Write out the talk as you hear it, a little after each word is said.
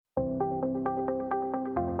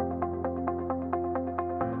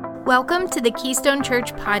Welcome to the Keystone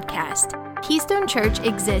Church podcast. Keystone Church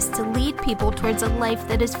exists to lead people towards a life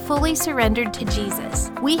that is fully surrendered to Jesus.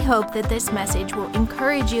 We hope that this message will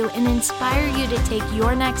encourage you and inspire you to take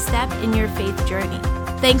your next step in your faith journey.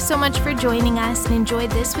 Thanks so much for joining us and enjoy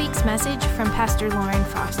this week's message from Pastor Lauren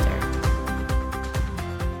Foster.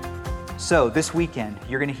 So this weekend,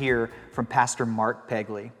 you're going to hear from Pastor Mark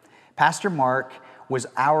Pegley. Pastor Mark was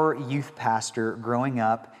our youth pastor growing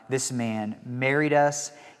up. This man married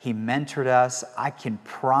us. He mentored us. I can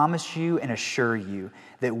promise you and assure you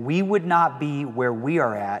that we would not be where we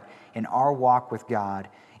are at in our walk with God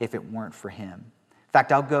if it weren't for him. In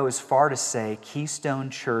fact, I'll go as far to say Keystone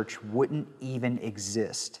Church wouldn't even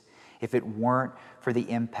exist if it weren't for the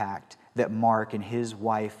impact that Mark and his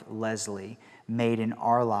wife Leslie made in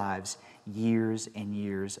our lives years and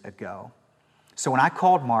years ago. So when I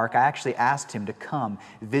called Mark, I actually asked him to come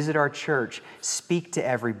visit our church, speak to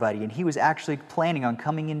everybody, and he was actually planning on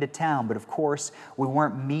coming into town, but of course, we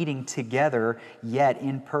weren't meeting together yet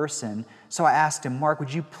in person. So I asked him, Mark,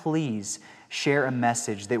 would you please share a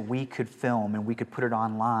message that we could film and we could put it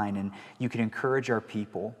online and you could encourage our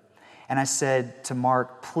people? And I said to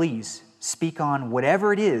Mark, please speak on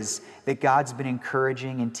whatever it is that God's been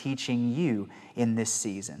encouraging and teaching you in this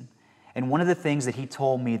season. And one of the things that he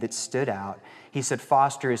told me that stood out, he said,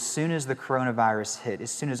 Foster, as soon as the coronavirus hit,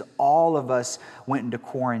 as soon as all of us went into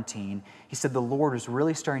quarantine, he said, the Lord was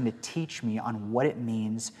really starting to teach me on what it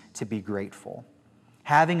means to be grateful.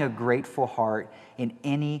 Having a grateful heart in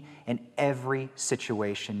any and every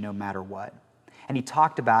situation, no matter what. And he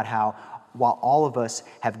talked about how while all of us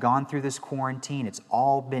have gone through this quarantine, it's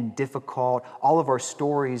all been difficult, all of our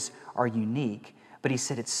stories are unique, but he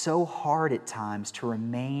said it's so hard at times to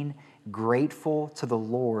remain grateful to the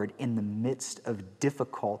Lord in the midst of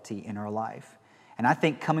difficulty in our life. And I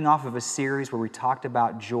think coming off of a series where we talked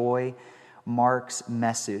about joy, Mark's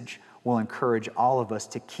message will encourage all of us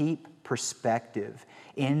to keep perspective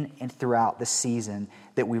in and throughout the season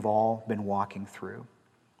that we've all been walking through.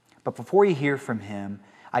 But before you hear from him,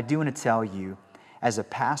 I do want to tell you, as a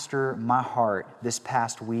pastor, my heart this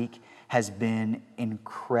past week has been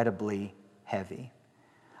incredibly heavy.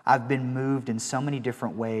 I've been moved in so many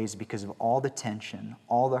different ways because of all the tension,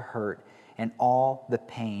 all the hurt, and all the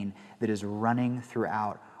pain that is running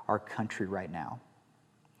throughout our country right now.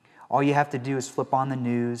 All you have to do is flip on the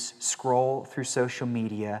news, scroll through social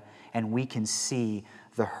media, and we can see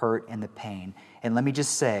the hurt and the pain. And let me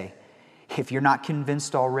just say, if you're not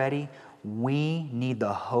convinced already, we need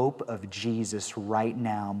the hope of Jesus right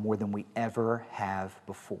now more than we ever have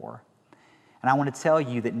before. And I want to tell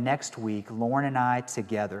you that next week, Lauren and I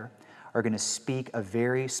together are going to speak a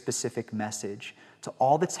very specific message to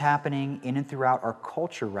all that's happening in and throughout our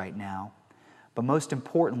culture right now. But most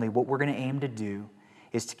importantly, what we're going to aim to do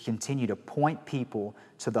is to continue to point people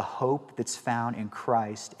to the hope that's found in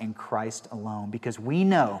Christ and Christ alone. Because we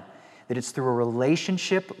know that it's through a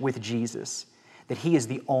relationship with Jesus that He is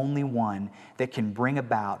the only one that can bring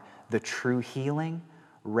about the true healing,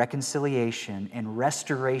 reconciliation, and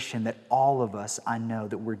restoration that all of us, I know,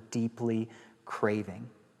 that we're deeply craving.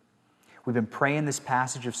 We've been praying this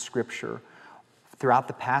passage of Scripture throughout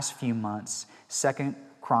the past few months, 2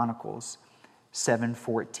 Chronicles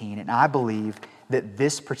 7:14, and I believe that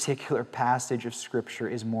this particular passage of Scripture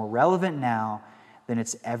is more relevant now than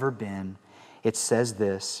it's ever been. It says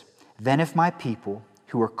this, "Then if my people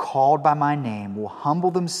who are called by my name will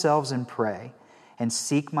humble themselves and pray, and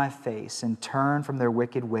seek my face, and turn from their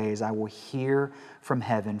wicked ways, I will hear from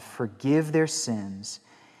heaven, forgive their sins,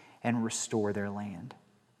 and restore their land."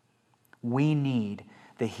 We need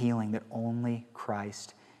the healing that only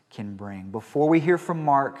Christ can bring. Before we hear from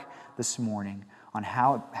Mark this morning on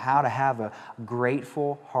how to have a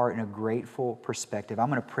grateful heart and a grateful perspective, I'm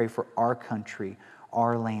going to pray for our country,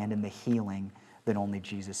 our land, and the healing that only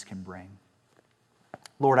Jesus can bring.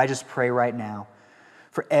 Lord, I just pray right now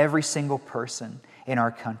for every single person in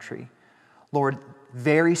our country. Lord,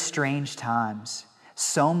 very strange times,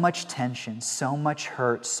 so much tension, so much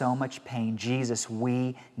hurt, so much pain. Jesus,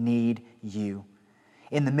 we need you.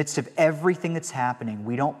 In the midst of everything that's happening,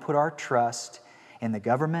 we don't put our trust in the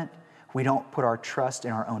government. We don't put our trust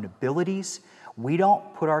in our own abilities. We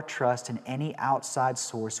don't put our trust in any outside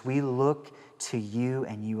source. We look to you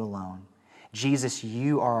and you alone. Jesus,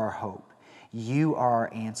 you are our hope. You are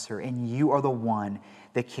our answer, and you are the one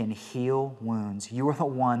that can heal wounds. You are the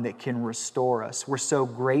one that can restore us. We're so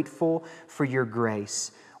grateful for your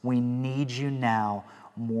grace. We need you now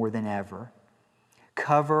more than ever.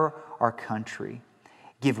 Cover our country.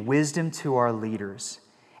 Give wisdom to our leaders,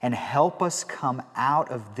 and help us come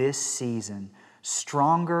out of this season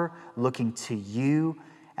stronger, looking to you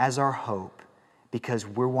as our hope, because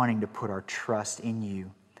we're wanting to put our trust in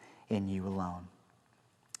you alone.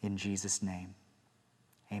 In Jesus' name,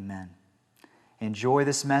 amen. Enjoy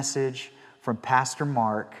this message from Pastor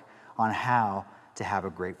Mark on how to have a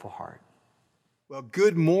grateful heart. Well,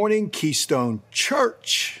 good morning, Keystone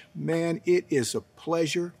Church. Man, it is a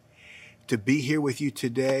pleasure to be here with you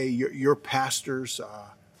today. Your pastors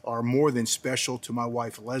are more than special to my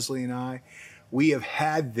wife, Leslie, and I. We have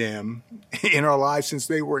had them in our lives since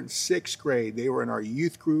they were in 6th grade. They were in our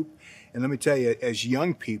youth group. And let me tell you, as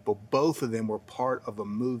young people, both of them were part of a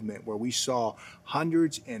movement where we saw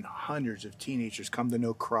hundreds and hundreds of teenagers come to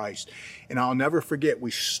know Christ. And I'll never forget,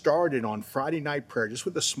 we started on Friday night prayer just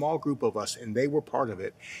with a small group of us, and they were part of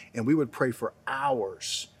it. And we would pray for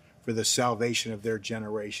hours for the salvation of their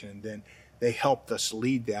generation. And then they helped us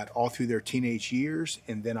lead that all through their teenage years.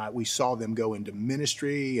 And then we saw them go into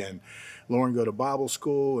ministry, and Lauren go to Bible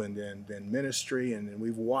school, and then ministry. And then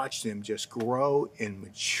we've watched them just grow and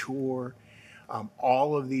mature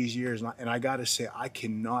all of these years. And I got to say, I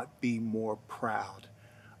cannot be more proud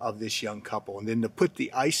of this young couple. And then to put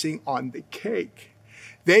the icing on the cake,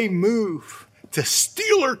 they move to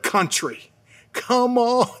Steeler country. Come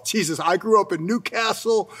on, Jesus. I grew up in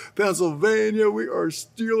Newcastle, Pennsylvania. We are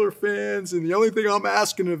Steeler fans. And the only thing I'm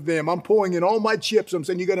asking of them, I'm pulling in all my chips. I'm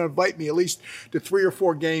saying, you got to invite me at least to 3 or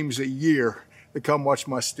 4 games a year to come watch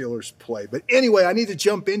my Steelers play. But anyway, I need to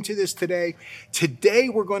jump into this today. Today,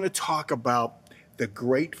 we're going to talk about the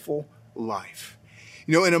grateful life.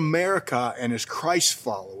 You know, in America and as Christ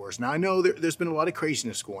followers, now I know there's been a lot of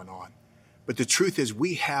craziness going on, but the truth is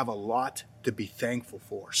we have a lot to be thankful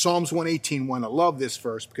for. Psalms 118:1, I love this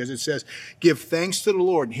verse because it says, give thanks to the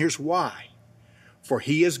Lord. And here's why. For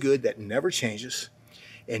he is good, that never changes,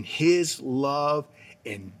 and his love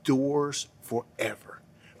endures forever.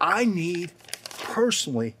 I need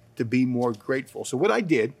personally to be more grateful. So what I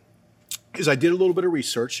did is I did a little bit of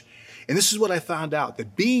research, and this is what I found out,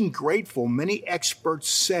 that being grateful, many experts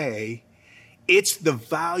say, it's the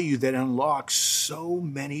value that unlocks so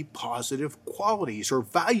many positive qualities or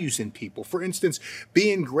values in people. For instance,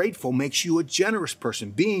 being grateful makes you a generous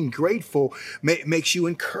person. Being grateful makes you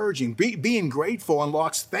encouraging. Being grateful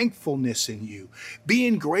unlocks thankfulness in you.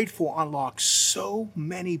 Being grateful unlocks so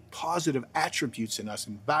many positive attributes in us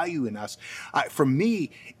and value in us. For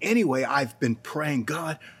me, anyway, I've been praying,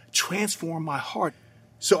 God, transform my heart.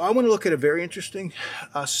 So I want to look at a very interesting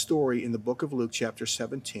story in the book of Luke, chapter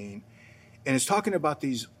 17. And it's talking about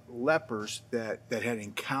these lepers that had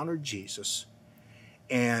encountered Jesus,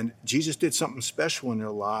 and Jesus did something special in their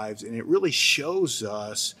lives, and it really shows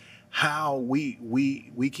us how we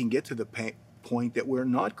can get to the point that we're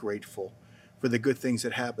not grateful for the good things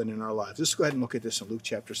that happen in our lives. Let's go ahead and look at this in Luke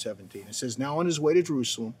chapter 17. It says, now on his way to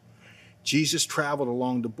Jerusalem, Jesus traveled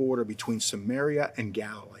along the border between Samaria and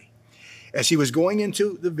Galilee. As he was going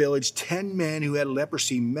into the village, 10 men who had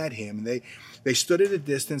leprosy met him. And they stood at a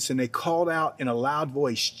distance and they called out in a loud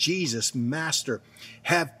voice, Jesus, Master,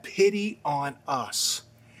 have pity on us.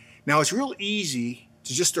 Now, it's real easy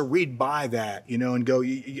to read by that, and go,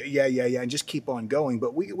 yeah, and just keep on going.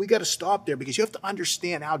 But we got to stop there because you have to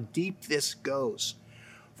understand how deep this goes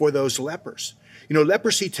for those lepers.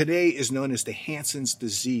 Leprosy today is known as the Hansen's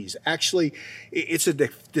disease. Actually, it's a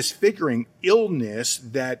disfiguring illness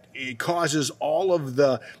that it causes all of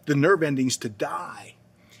the nerve endings to die.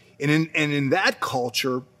 And in that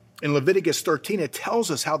culture, in Leviticus 13, it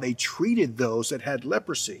tells us how they treated those that had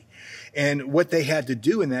leprosy. And what they had to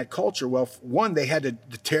do in that culture, well, one, they had to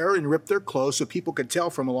tear and rip their clothes so people could tell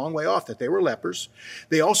from a long way off that they were lepers.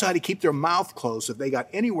 They also had to keep their mouth closed if they got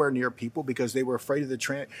anywhere near people because they were afraid of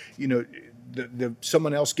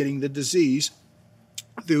someone else getting the disease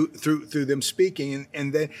through them speaking,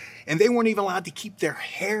 and they weren't even allowed to keep their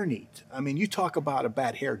hair neat. I mean, you talk about a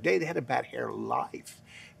bad hair day, they had a bad hair life.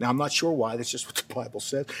 Now, I'm not sure why. That's just what the Bible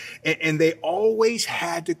says. And they always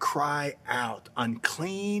had to cry out,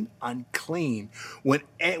 unclean, unclean, when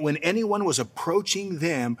anyone was approaching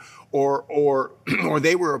them or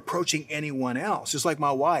they were approaching anyone else. It's like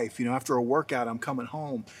my wife, after a workout, I'm coming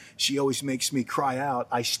home. She always makes me cry out,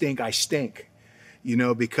 I stink,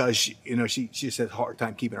 because, she just has a hard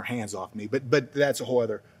time keeping her hands off me. But that's a whole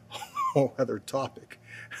other topic.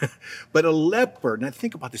 But a leper, now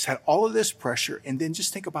think about this, had all of this pressure, and then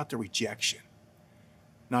just think about the rejection.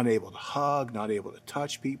 Not able to hug, not able to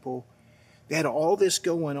touch people. They had all this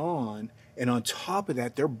going on, and on top of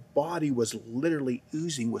that, their body was literally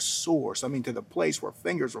oozing with sores. I mean, to the place where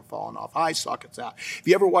fingers were falling off, eye sockets out. If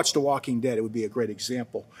you ever watched The Walking Dead, it would be a great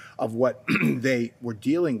example of what they were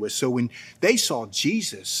dealing with. So when they saw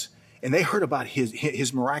Jesus And they heard about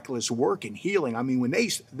his miraculous work and healing. I mean, when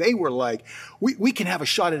they were like, we can have a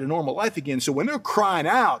shot at a normal life again. So when they're crying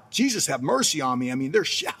out, Jesus, have mercy on me, I mean, they're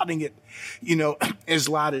shouting it, as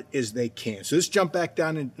loud as they can. So let's jump back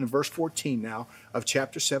down in verse 14 now of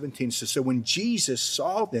chapter 17. So when Jesus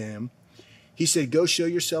saw them, he said, go show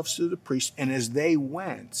yourselves to the priest. And as they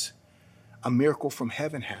went, a miracle from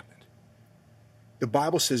heaven happened. The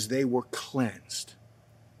Bible says they were cleansed.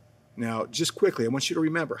 Now, just quickly, I want you to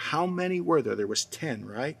remember, how many were there? There was 10,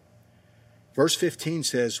 right? Verse 15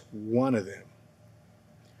 says, one of them,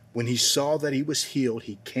 when he saw that he was healed,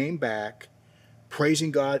 he came back,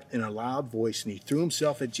 praising God in a loud voice, and he threw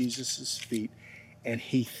himself at Jesus' feet, and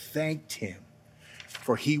he thanked him,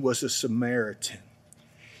 for he was a Samaritan.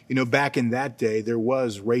 Back in that day, there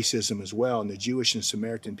was racism as well, and the Jewish and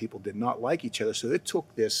Samaritan people did not like each other, so it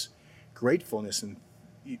took this gratefulness and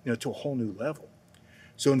to a whole new level.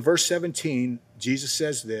 So in verse 17, Jesus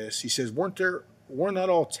says this. He says, were not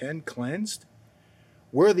all 10 cleansed?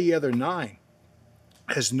 Where are the other 9?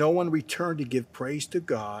 Has no one returned to give praise to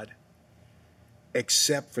God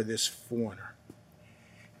except for this foreigner?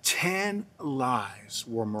 10 lives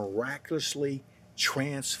were miraculously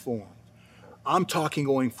transformed. I'm talking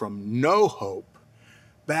going from no hope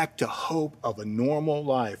back to hope of a normal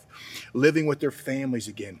life, living with their families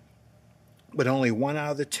again. But only 1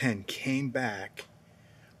 out of the 10 came back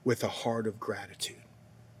with a heart of gratitude.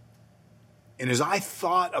 And as I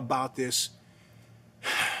thought about this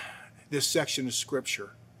section of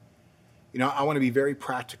scripture, I want to be very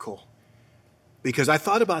practical, because I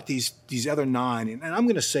thought about these other 9, and I'm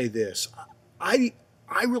going to say this. I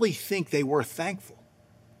really think they were thankful.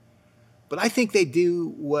 But I think they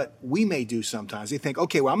do what we may do sometimes. They think,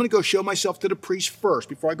 okay, well, I'm going to go show myself to the priest first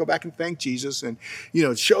before I go back and thank Jesus and,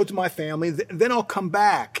 show it to my family. Then I'll come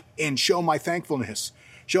back and show my thankfulness,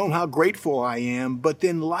 show them how grateful I am. But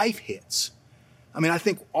then life hits. I mean, I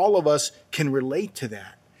think all of us can relate to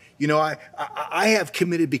that. I have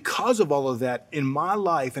committed, because of all of that in my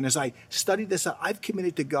life, and as I studied this out, I've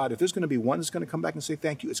committed to God. If there's going to be one that's going to come back and say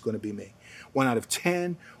thank you, it's going to be me. 1 out of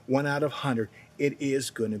 10, 1 out of 100, it is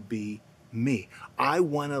going to be me. I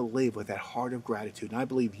want to live with that heart of gratitude, and I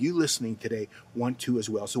believe you listening today want to as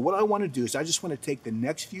well. So what I want to do is I just want to take the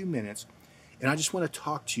next few minutes, and I just want to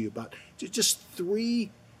talk to you about just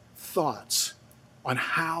 3 thoughts on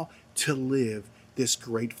how to live this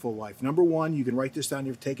grateful life. Number 1, you can write this down if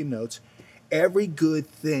you're taking notes. Every good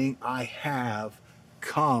thing I have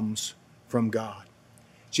comes from God.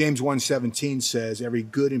 James 1:17 says every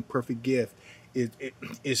good and perfect gift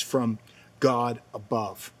is from God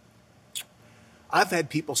above. I've had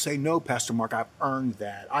people say, no, Pastor Mark, I've earned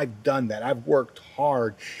that. I've done that. I've worked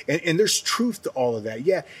hard. And there's truth to all of that.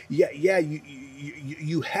 Yeah,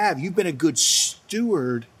 you have. You've been a good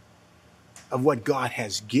steward of what God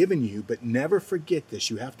has given you, but never forget this.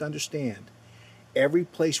 You have to understand, every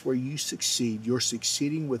place where you succeed, you're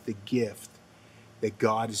succeeding with the gift that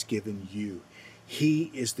God has given you.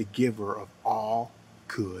 He is the giver of all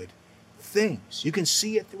good things. You can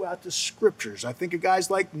see it throughout the scriptures. I think of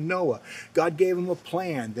guys like Noah. God gave him a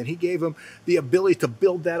plan. Then he gave him the ability to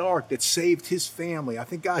build that ark that saved his family. I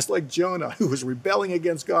think guys like Jonah, who was rebelling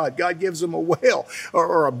against God. God gives him a whale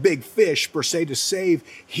or a big fish, per se, to save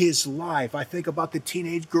his life. I think about the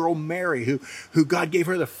teenage girl Mary, who God gave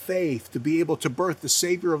her the faith to be able to birth the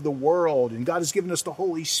Savior of the world. And God has given us the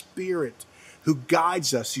Holy Spirit, who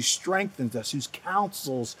guides us, who strengthens us, who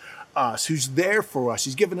counsels us, who's there for us.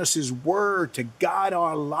 He's given us his word to guide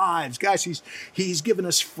our lives. Guys, he's given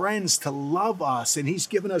us friends to love us, and he's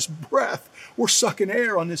given us breath. We're sucking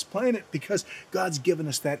air on this planet because God's given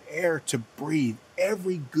us that air to breathe.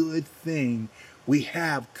 Every good thing we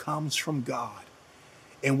have comes from God.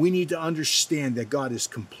 And we need to understand that God is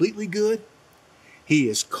completely good. He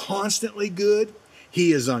is constantly good.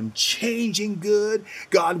 He is unchanging good.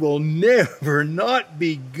 God will never not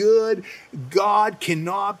be good. God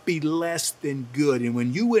cannot be less than good. And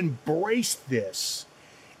when you embrace this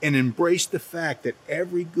and embrace the fact that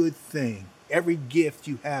every good thing, every gift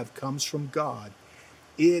you have comes from God,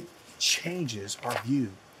 it changes our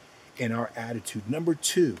view and our attitude. Number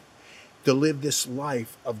 2, to live this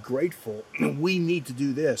life of grateful, we need to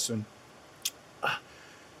do this. And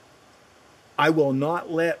I will not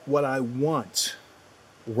let what I want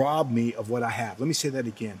rob me of what I have. Let me say that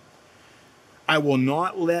again. I will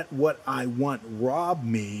not let what I want rob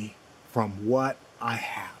me from what I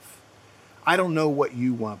have. I don't know what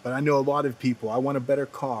you want, but I know a lot of people. I want a better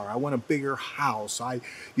car. I want a bigger house. I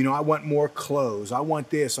want more clothes. I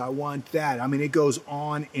want this. I want that. I mean, it goes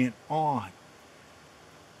on and on.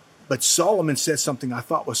 But Solomon said something I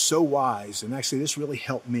thought was so wise, and actually this really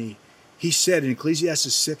helped me. He said in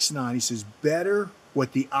Ecclesiastes 6:9, he says, better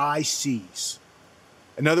what the eye sees.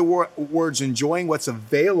 In other words, enjoying what's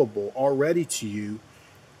available already to you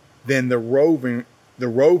than the roving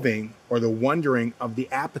or the wandering of the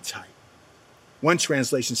appetite. One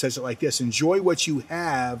translation says it like this: enjoy what you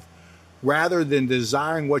have rather than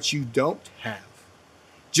desiring what you don't have.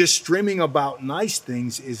 Just dreaming about nice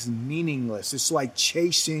things is meaningless. It's like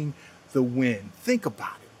chasing the wind. Think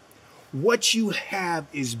about it. What you have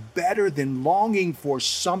is better than longing for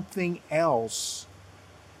something else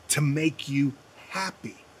to make you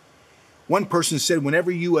happy. One person said,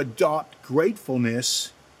 whenever you adopt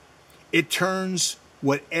gratefulness, it turns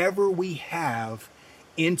whatever we have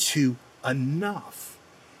into enough.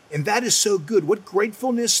 And that is so good. What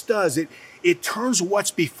gratefulness does, it turns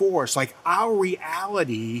what's before us, like our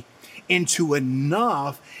reality, into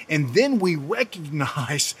enough, and then we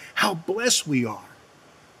recognize how blessed we are.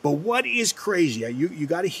 But what is crazy, you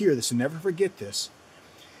got to hear this and never forget this.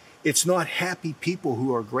 It's not happy people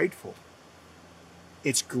who are grateful.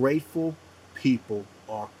 It's grateful people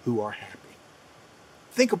who are happy.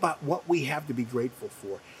 Think about what we have to be grateful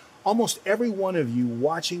for. Almost every one of you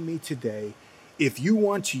watching me today, if you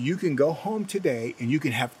want to, you can go home today and you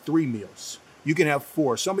can have 3 meals. You can have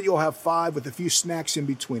 4. Some of you will have 5 with a few snacks in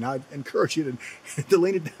between. I encourage you to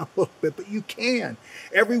lean it down a little bit, but you can.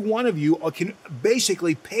 Every one of you can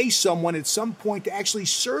basically pay someone at some point to actually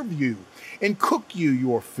serve you and cook you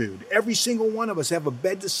your food. Every single one of us have a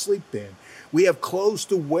bed to sleep in. We have clothes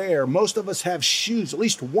to wear. Most of us have shoes, at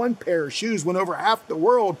least one pair of shoes, when over half the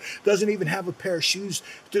world doesn't even have a pair of shoes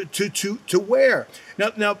to wear.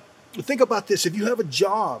 Now, think about this. If you have a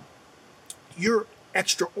job, you're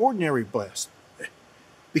extraordinary blessed.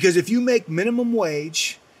 Because if you make minimum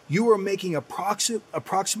wage, you are making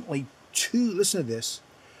approximately 32 times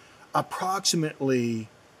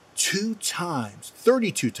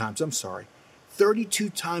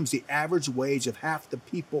the average wage of half the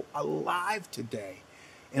people alive today.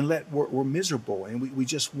 And we're miserable and we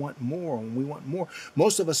just want more and we want more.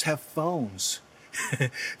 Most of us have phones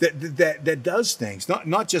that does things,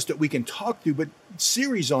 not just that we can talk to, but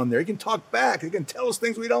Siri's on there. He can talk back. He can tell us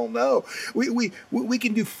things we don't know. We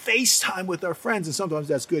can do FaceTime with our friends, and sometimes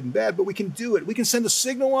that's good and bad, but we can do it. We can send a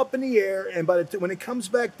signal up in the air, and when it comes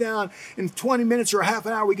back down in 20 minutes or a half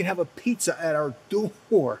an hour, we can have a pizza at our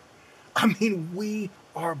door. I mean, we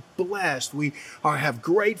are blessed. We have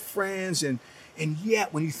great friends, and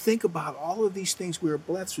yet when you think about all of these things we are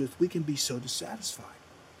blessed with, we can be so dissatisfied.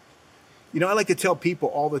 You know, I like to tell people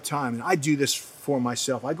all the time, and I do this for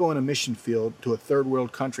myself. I go in a mission field to a third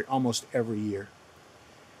world country almost every year.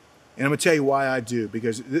 And I'm going to tell you why I do,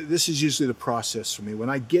 because this is usually the process for me. When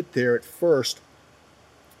I get there at first,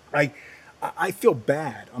 I feel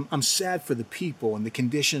bad. I'm sad for the people and the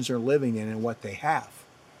conditions they're living in and what they have.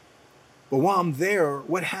 But while I'm there,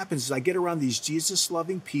 what happens is I get around these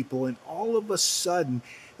Jesus-loving people, and all of a sudden,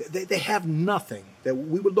 they have nothing. That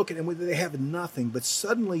we would look at them, they have nothing, but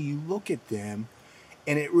suddenly you look at them,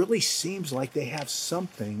 and it really seems like they have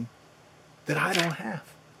something that I don't have,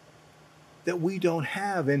 that we don't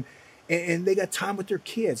have, and they got time with their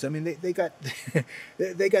kids. I mean, they got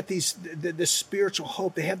this spiritual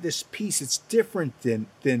hope. They have this peace. It's different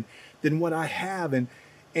than what I have, and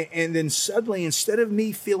then suddenly, instead of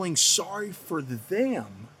me feeling sorry for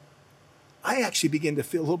them, I actually begin to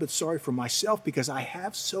feel a little bit sorry for myself because I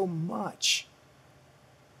have so much.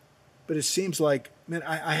 But it seems like, man,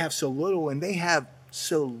 I have so little and they have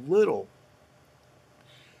so little.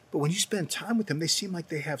 But when you spend time with them, they seem like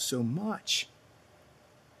they have so much.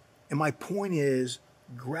 And my point is,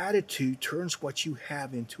 gratitude turns what you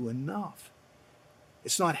have into enough.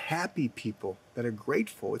 It's not happy people that are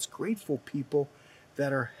grateful. It's grateful people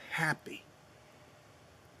that are happy.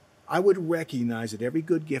 I would recognize that every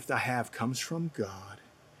good gift I have comes from God,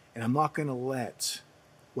 and I'm not going to let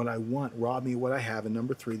what I want rob me of what I have. And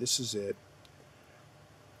number 3, this is it.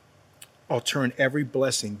 I'll turn every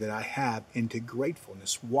blessing that I have into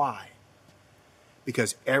gratefulness. Why?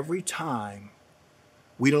 Because every time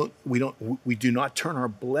we do not turn our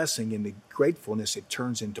blessing into gratefulness, it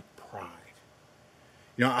turns into pride.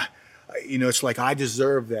 It's like, I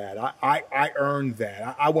deserve that. I earned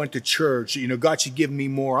that. I went to church. God should give me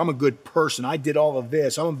more. I'm a good person. I did all of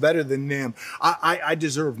this. I'm better than them. I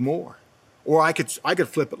deserve more. Or I could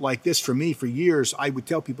flip it like this. For me, for years, I would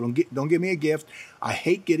tell people, don't give me a gift. I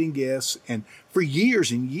hate getting gifts. And for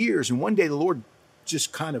years and years, and one day the Lord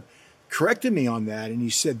just kind of corrected me on that. And he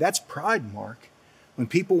said, that's pride, Mark. When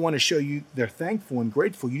people want to show you they're thankful and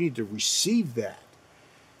grateful, you need to receive that.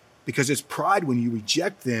 Because it's pride when you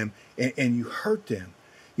reject them and you hurt them.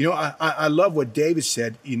 I love what David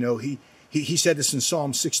said. He He said this in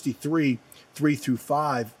Psalm 63,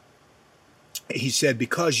 3-5. He said,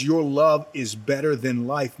 because your love is better than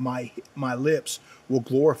life, my lips will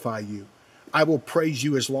glorify you. I will praise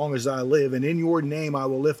you as long as I live, and in your name I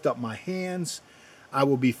will lift up my hands. I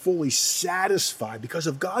will be fully satisfied because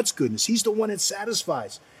of God's goodness. He's the one that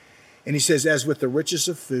satisfies. And he says, as with the richest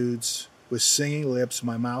of foods, with singing lips,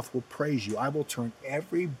 my mouth will praise you. I will turn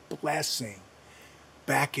every blessing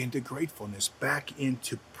back into gratefulness, back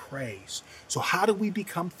into praise. So how do we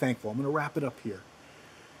become thankful? I'm going to wrap it up here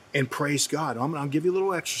and praise God. I'll give you a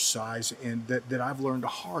little exercise and that I've learned the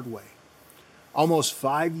hard way. Almost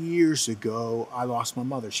 5 years ago, I lost my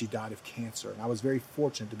mother. She died of cancer. And I was very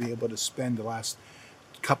fortunate to be able to spend the last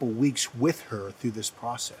couple weeks with her through this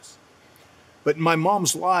process. But in my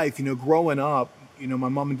mom's life, growing up, my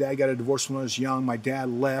mom and dad got a divorce when I was young. My dad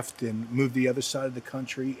left and moved to the other side of the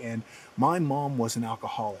country. And my mom was an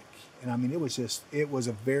alcoholic. And I mean, it was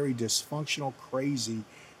a very dysfunctional, crazy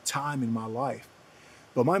time in my life.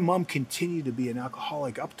 But my mom continued to be an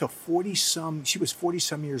alcoholic up to 40-some. She was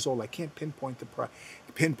 40-some years old. I can't pinpoint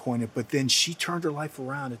it, but then she turned her life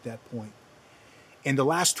around at that point. In the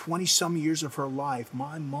last 20-some years of her life,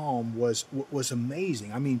 my mom was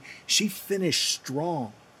amazing. I mean, she finished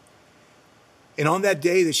strong. And on that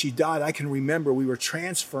day that she died, I can remember we were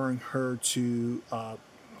transferring her to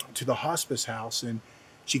the hospice house, and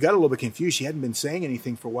she got a little bit confused. She hadn't been saying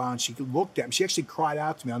anything for a while, and she looked at me. She actually cried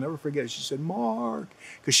out to me. I'll never forget it. She said, Mark,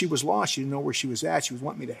 because she was lost. She didn't know where she was at. She was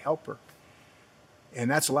wanting me to help her. And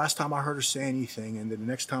that's the last time I heard her say anything. And then the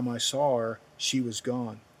next time I saw her, she was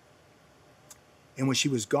gone. And when she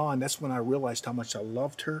was gone, that's when I realized how much I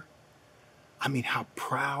loved her. I mean, how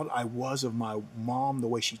proud I was of my mom, the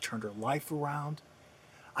way she turned her life around.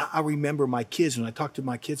 I remember my kids, when I talked to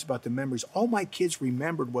my kids about the memories, all my kids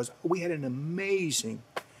remembered was we had an amazing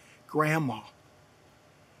grandma.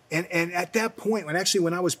 And at that point, when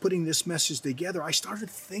I was putting this message together, I started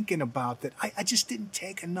thinking about that. I just didn't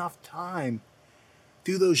take enough time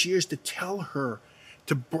through those years to tell her,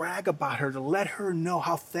 to brag about her, to let her know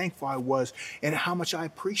how thankful I was and how much I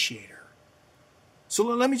appreciate her. So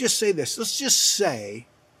let me just say this. Let's just say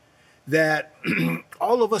that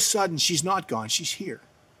all of a sudden she's not gone. She's here.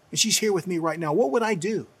 And she's here with me right now. What would I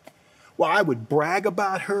do? Well, I would brag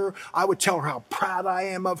about her. I would tell her how proud I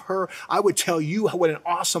am of her. I would tell you what an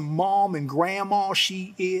awesome mom and grandma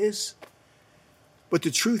she is. But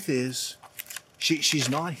the truth is, she's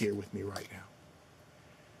not here with me right now.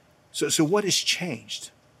 So what has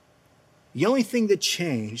changed? The only thing that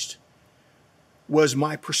changed was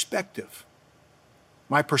my perspective.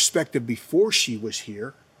 My perspective before she was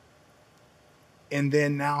here, and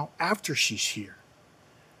then now after she's here.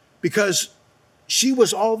 Because she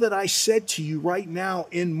was all that I said to you right now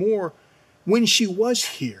and more when she was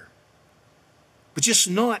here. But just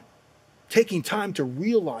not taking time to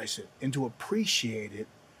realize it and to appreciate it,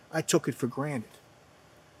 I took it for granted.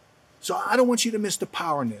 So I don't want you to miss the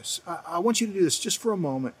power in this. I want you to do this just for a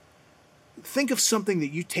moment. Think of something that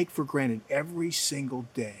you take for granted every single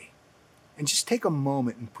day. And just take a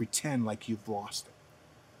moment and pretend like you've lost it.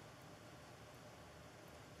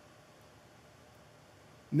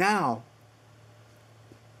 Now,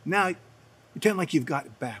 pretend like you've got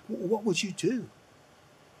it back. What would you do?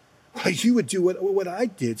 Well, you would do what I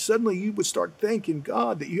did. Suddenly you would start thanking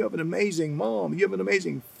God that you have an amazing mom. You have an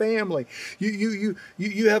amazing family. You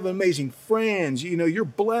have amazing friends. You're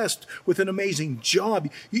blessed with an amazing job.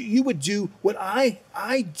 You would do what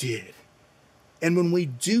I did. And when we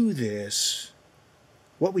do this,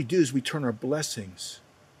 what we do is we turn our blessings,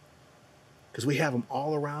 because we have them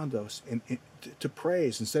all around us, and to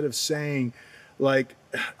praise. Instead of saying, like,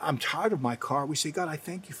 I'm tired of my car, we say, God, I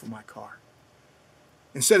thank you for my car.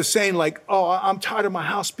 Instead of saying, like, oh, I'm tired of my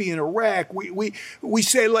house being a wreck, we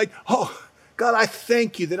say, like, oh, God, I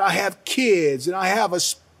thank you that I have kids and I have a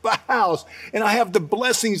spouse and I have the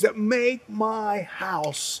blessings that make my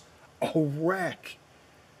house a wreck.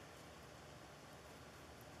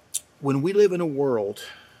 When we live in a world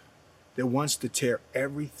that wants to tear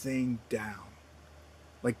everything down,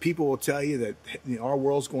 like people will tell you that our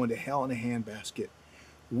world's going to hell in a handbasket,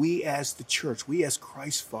 we as the church, we as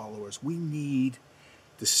Christ followers, we need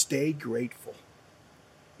to stay grateful.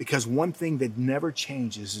 Because one thing that never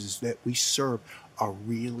changes is that we serve a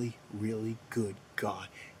really, really good God.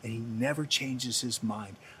 And he never changes his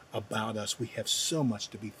mind about us. We have so much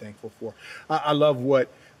to be thankful for. I love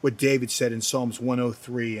what David said in Psalms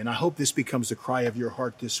 103, and I hope this becomes the cry of your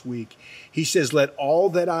heart this week. He says, let all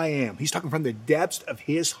that I am, he's talking from the depths of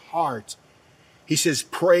his heart, he says,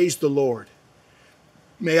 praise the Lord.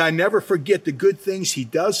 May I never forget the good things he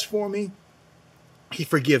does for me. He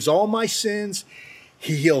forgives all my sins.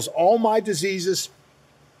 He heals all my diseases.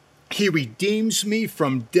 He redeems me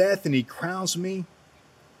from death, and he crowns me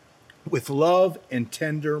with love and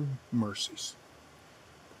tender mercies.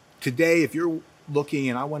 Today, if you're looking,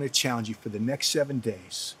 and I want to challenge you for the next 7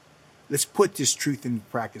 days, let's put this truth into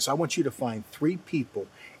practice. I want you to find 3 people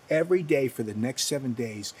every day for the next 7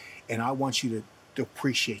 days, and I want you to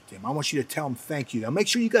appreciate them. I want you to tell them thank you. Now, make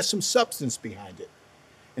sure you got some substance behind it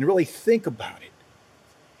and really think about it.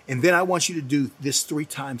 And then I want you to do this 3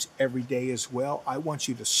 times every day as well. I want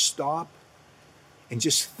you to stop and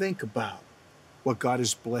just think about what God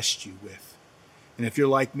has blessed you with. And if you're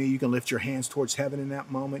like me, you can lift your hands towards heaven in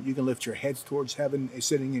that moment. You can lift your heads towards heaven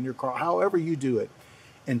sitting in your car, however you do it,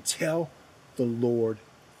 and tell the Lord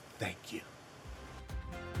thank you.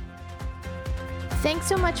 Thanks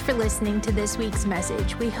so much for listening to this week's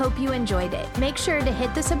message. We hope you enjoyed it. Make sure to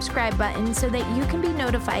hit the subscribe button so that you can be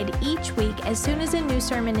notified each week as soon as a new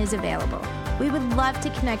sermon is available. We would love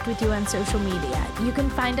to connect with you on social media. You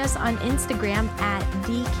can find us on Instagram at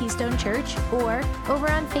The Keystone Church or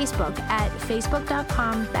over on Facebook at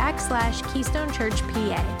facebook.com/Keystone Church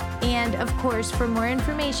PA. And of course, for more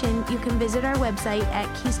information, you can visit our website at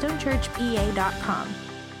keystonechurchpa.com.